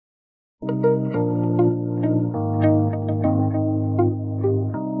Hello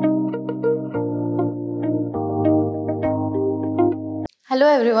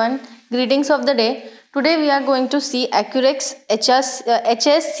everyone, greetings of the day. Today we are going to see Accurex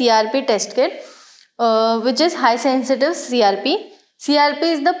hs-CRP test kit, which is high sensitive CRP. CRP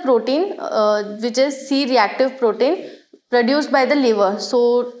is the protein which is C-reactive protein produced by the liver.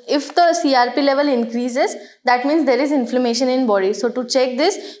 So if the CRP level increases, that means there is inflammation in body. So to check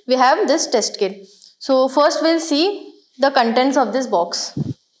this, we have this test kit. So first we'll see the contents of this box.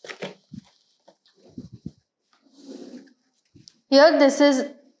 Here this is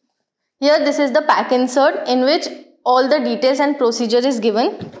the pack insert in which all the details and procedure is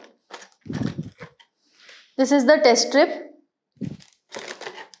given. This is the test strip.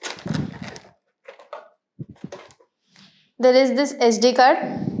 There is this SD card.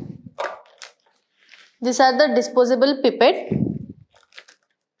 These are the disposable pipette.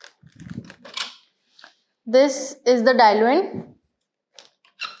 This is the diluent.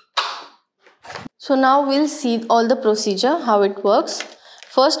 So now we'll see all the procedure, how it works.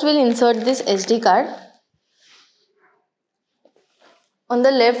 First we'll insert this SD card. On the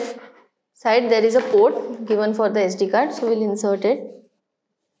left side there is a port given for the SD card. So we'll insert it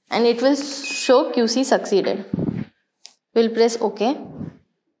and it will show QC succeeded. We'll press OK.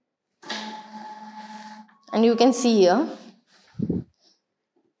 And you can see here.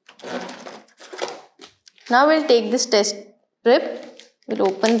 Now we'll take this test strip. We'll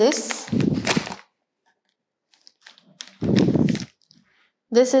open this.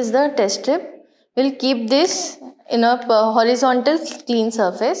 This is the test strip. We'll keep this in a horizontal clean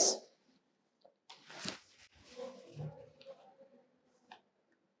surface.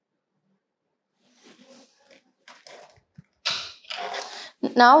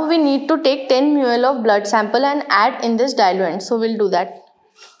 Now we need to take 10 ml of blood sample and add in this diluent. So we'll do that.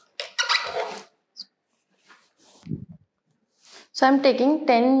 So I'm taking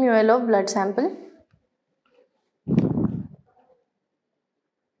 10 ml of blood sample.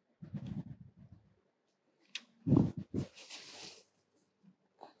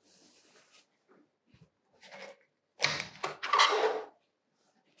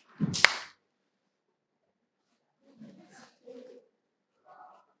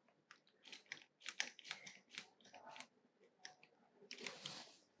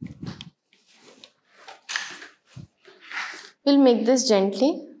 We'll make this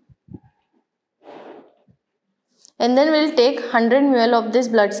gently and then we'll take 100 ml of this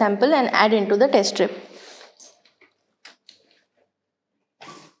blood sample and add into the test strip.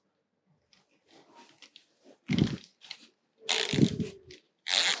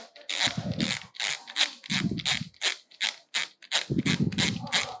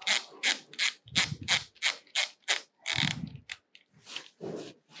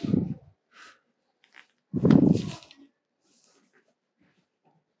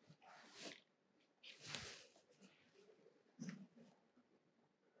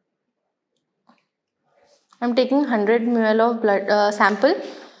 I'm taking 100 ml of blood sample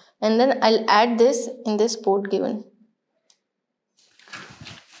and then I'll add this in this port given.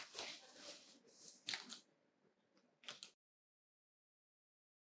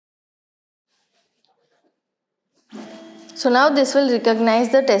 So now this will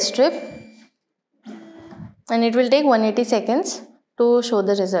recognize the test strip and it will take 180 seconds to show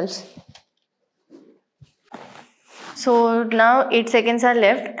the results. So now 8 seconds are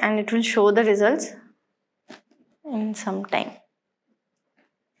left and it will show the results in some time.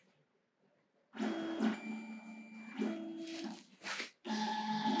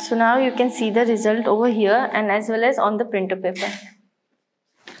 So now you can see the result over here and as well as on the printer paper.